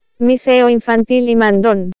Mi CEO Infantil y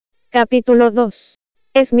Mand. Capítulo 2.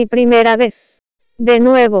 Es mi primera vez. De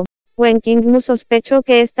nuevo, Wen Qingmu sospechó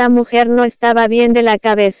que esta mujer no estaba bien de la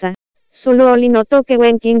cabeza. Suluoli notó que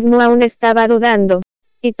Wen Qingmu aún estaba dudando,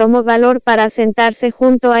 y tomó valor para sentarse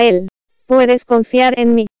junto a él. Puedes confiar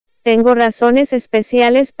en mí. Tengo razones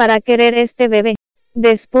especiales para querer este bebé.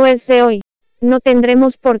 Después de hoy, no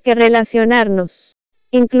tendremos por qué relacionarnos.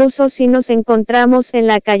 Incluso si nos encontramos en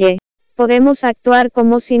la calle, podemos actuar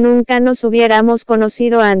como si nunca nos hubiéramos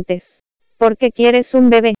conocido antes. ¿Por qué quieres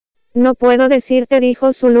un bebé? No puedo decirte,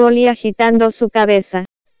 dijo Suluoli agitando su cabeza.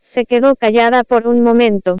 Se quedó callada por un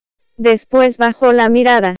momento. Después bajó la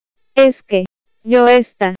mirada. Es que,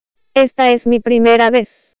 esta es mi primera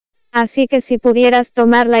vez. Así que si pudieras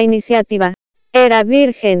tomar la iniciativa. Era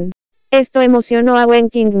virgen. Esto emocionó a Wen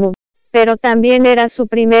Qingmu, pero también era su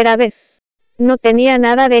primera vez. No tenía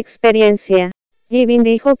nada de experiencia. Yibin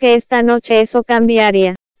dijo que esta noche eso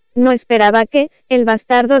cambiaría. No esperaba que, el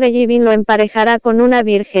bastardo de Yibin lo emparejara con una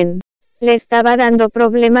virgen. Le estaba dando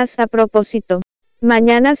problemas a propósito.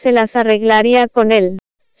 Mañana se las arreglaría con él.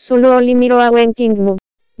 Suluoli miró a Wen Qingmu.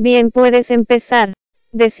 Bien, puedes empezar.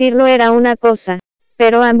 Decirlo era una cosa,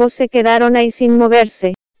 pero ambos se quedaron ahí sin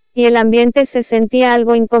moverse, y el ambiente se sentía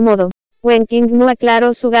algo incómodo. Wen Qingmu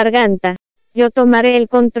aclaró su garganta. Yo tomaré el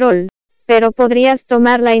control, pero podrías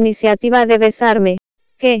tomar la iniciativa de besarme.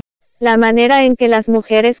 ¿Qué? La manera en que las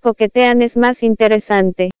mujeres coquetean es más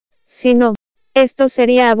interesante. Si no, esto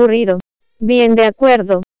sería aburrido. Bien, de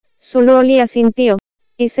acuerdo. Suluoli asintió,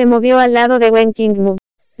 y se movió al lado de Wen Qingmu.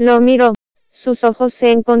 Lo miró. Sus ojos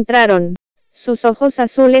se encontraron. Sus ojos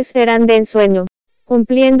azules eran de ensueño,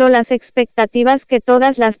 cumpliendo las expectativas que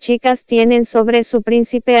todas las chicas tienen sobre su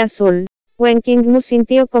príncipe azul. Wen Qingmu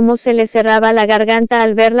sintió cómo se le cerraba la garganta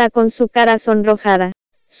al verla con su cara sonrojada.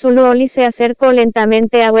 Suluoli se acercó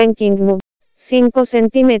lentamente a Wen Qingmu. 5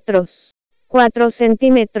 centímetros. 4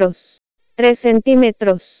 centímetros. 3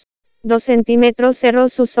 centímetros. 2 centímetros. Cerró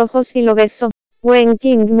sus ojos y lo besó. Wen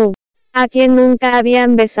Qingmu, a quien nunca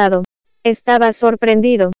habían besado, estaba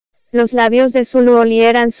sorprendido. Los labios de Suluoli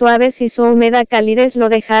eran suaves y su húmeda calidez lo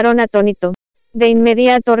dejaron atónito. De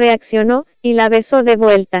inmediato reaccionó, y la besó de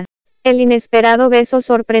vuelta. El inesperado beso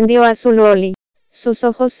sorprendió a Suluoli. Sus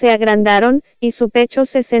ojos se agrandaron, y su pecho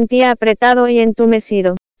se sentía apretado y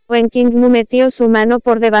entumecido. Wen Qingmu metió su mano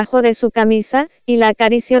por debajo de su camisa, y la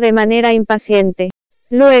acarició de manera impaciente.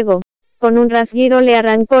 Luego, con un rasguido le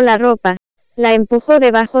arrancó la ropa. La empujó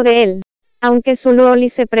debajo de él. Aunque Suluoli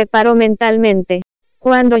se preparó mentalmente.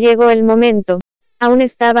 Cuando llegó el momento, aún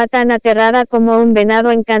estaba tan aterrada como un venado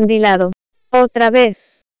encandilado. Otra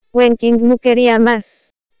vez. Wen Qingmu quería más.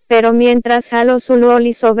 Pero mientras jaló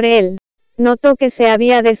Suluoli sobre él, notó que se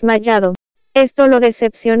había desmayado. Esto lo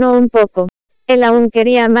decepcionó un poco. Él aún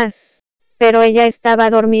quería más. Pero ella estaba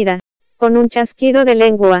dormida. Con un chasquido de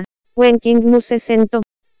lengua, Wen Qingmu se sentó.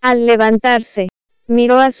 Al levantarse,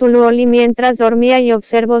 miró a Suluoli mientras dormía y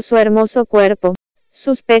observó su hermoso cuerpo.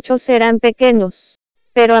 Sus pechos eran pequeños.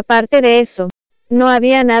 Pero aparte de eso, no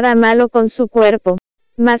había nada malo con su cuerpo.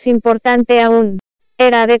 Más importante aún,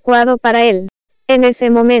 era adecuado para él. En ese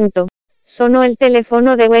momento, sonó el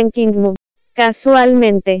teléfono de Wen Qingmu.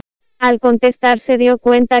 Casualmente, al contestar se dio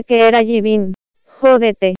cuenta que era Yibin.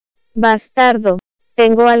 Jódete, bastardo.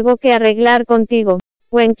 Tengo algo que arreglar contigo.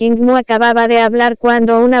 Wen Qingmu acababa de hablar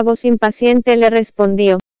cuando una voz impaciente le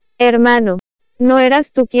respondió. Hermano, ¿no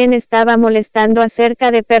eras tú quien estaba molestando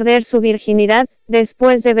acerca de perder su virginidad,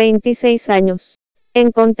 después de 26 años?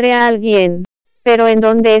 Encontré a alguien. ¿Pero en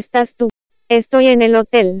dónde estás tú? Estoy en el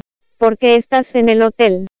hotel. ¿Por qué estás en el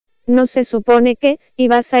hotel? ¿No se supone que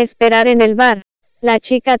ibas a esperar en el bar? La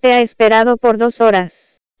chica te ha esperado por 2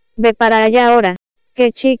 horas. Ve para allá ahora.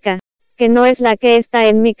 ¿Qué chica? Que no es la que está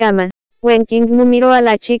en mi cama. Wen Qingmu miró a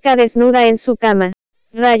la chica desnuda en su cama.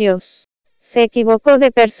 Rayos. Se equivocó de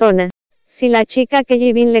persona. Si la chica que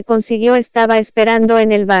Yibin le consiguió estaba esperando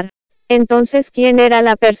en el bar, entonces ¿quién era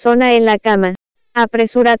la persona en la cama?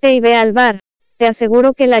 Apresúrate y ve al bar. Te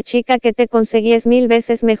aseguro que la chica que te conseguí es 1000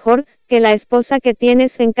 veces mejor que la esposa que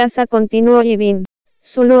tienes en casa, continuó Yibin.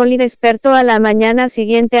 Suluoli despertó a la mañana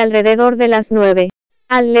siguiente alrededor de las 9.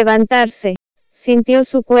 Al levantarse, sintió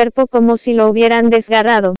su cuerpo como si lo hubieran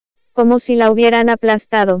desgarrado, como si la hubieran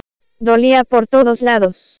aplastado. Dolía por todos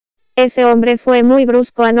lados. Ese hombre fue muy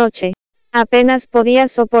brusco anoche. Apenas podía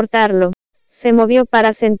soportarlo. Se movió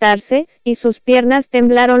para sentarse, y sus piernas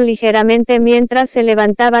temblaron ligeramente mientras se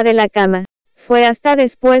levantaba de la cama. Fue hasta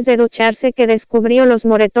después de ducharse que descubrió los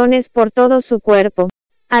moretones por todo su cuerpo.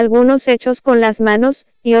 Algunos hechos con las manos,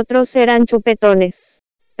 y otros eran chupetones.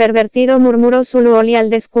 Pervertido, murmuró Suluoli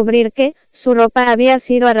al descubrir que su ropa había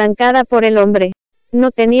sido arrancada por el hombre.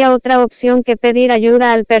 No tenía otra opción que pedir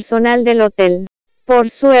ayuda al personal del hotel. Por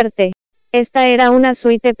suerte, esta era una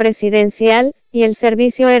suite presidencial, y el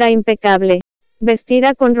servicio era impecable.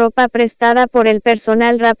 Vestida con ropa prestada por el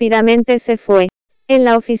personal rápidamente se fue. En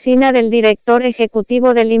la oficina del director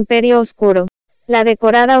ejecutivo del Imperio Oscuro. La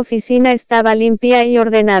decorada oficina estaba limpia y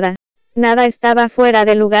ordenada. Nada estaba fuera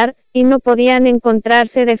de lugar, y no podían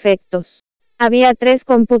encontrarse defectos. Había 3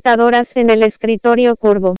 computadoras en el escritorio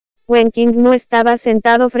curvo. Wen Qingmu estaba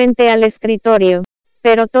sentado frente al escritorio,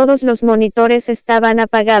 pero todos los monitores estaban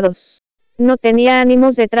apagados. No tenía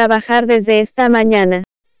ánimos de trabajar desde esta mañana.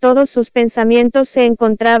 Todos sus pensamientos se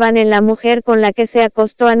encontraban en la mujer con la que se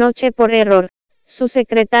acostó anoche por error. Su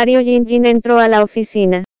secretario Jin entró a la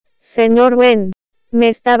oficina. Señor Wen, me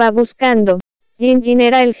estaba buscando. Jin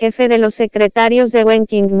era el jefe de los secretarios de Wen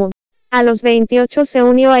Qingmu. A los 28 se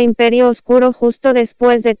unió a Imperio Oscuro justo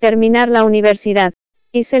después de terminar la universidad,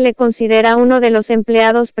 y se le considera uno de los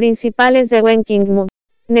empleados principales de Wen Qingmu.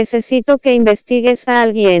 Necesito que investigues a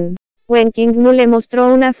alguien. Wen Qingmu le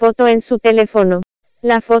mostró una foto en su teléfono.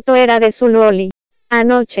 La foto era de su Luoli.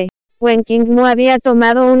 Anoche, Wen Qingmu había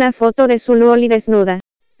tomado una foto de su Luoli desnuda,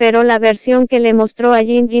 pero la versión que le mostró a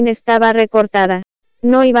Jin estaba recortada.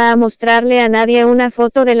 No iba a mostrarle a nadie una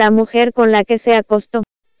foto de la mujer con la que se acostó.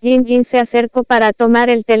 Jin se acercó para tomar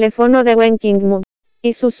el teléfono de Wen Qingmu,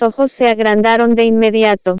 y sus ojos se agrandaron de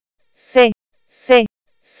inmediato. Sé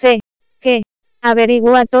que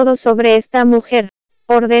averigua todo sobre esta mujer,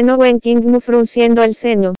 ordenó Wen Qingmu frunciendo el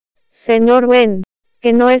ceño. Señor Wen,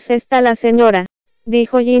 que no es esta la señora,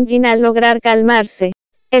 dijo Jin al lograr calmarse.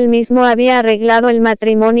 Él mismo había arreglado el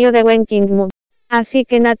matrimonio de Wen Qingmu, así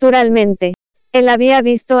que naturalmente, él había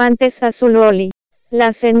visto antes a su Luoli.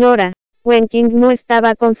 La señora. Wen Qingmu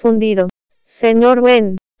estaba confundido. Señor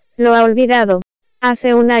Wen, lo ha olvidado.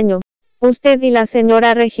 Hace un año, usted y la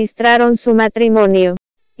señora registraron su matrimonio,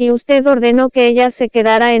 y usted ordenó que ella se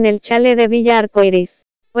quedara en el chalet de Villa Arcoiris.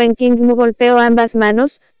 Wen Qingmu golpeó ambas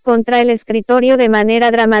manos contra el escritorio de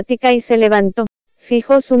manera dramática y se levantó.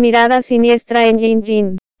 Fijó su mirada siniestra en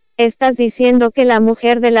Jin. Estás diciendo que la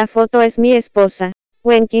mujer de la foto es mi esposa.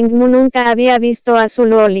 Wen Qingmu nunca había visto a su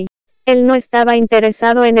Luoli. Él no estaba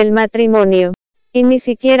interesado en el matrimonio, y ni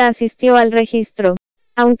siquiera asistió al registro,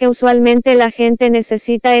 aunque usualmente la gente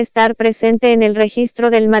necesita estar presente en el registro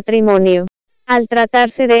del matrimonio. Al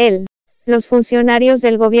tratarse de él, los funcionarios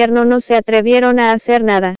del gobierno no se atrevieron a hacer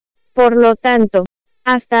nada. Por lo tanto,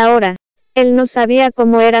 hasta ahora, él no sabía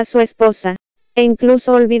cómo era su esposa, e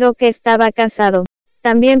incluso olvidó que estaba casado.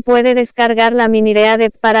 También puede descargar la mini-read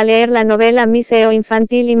para leer la novela CEO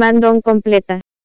Infantil y Mand completa.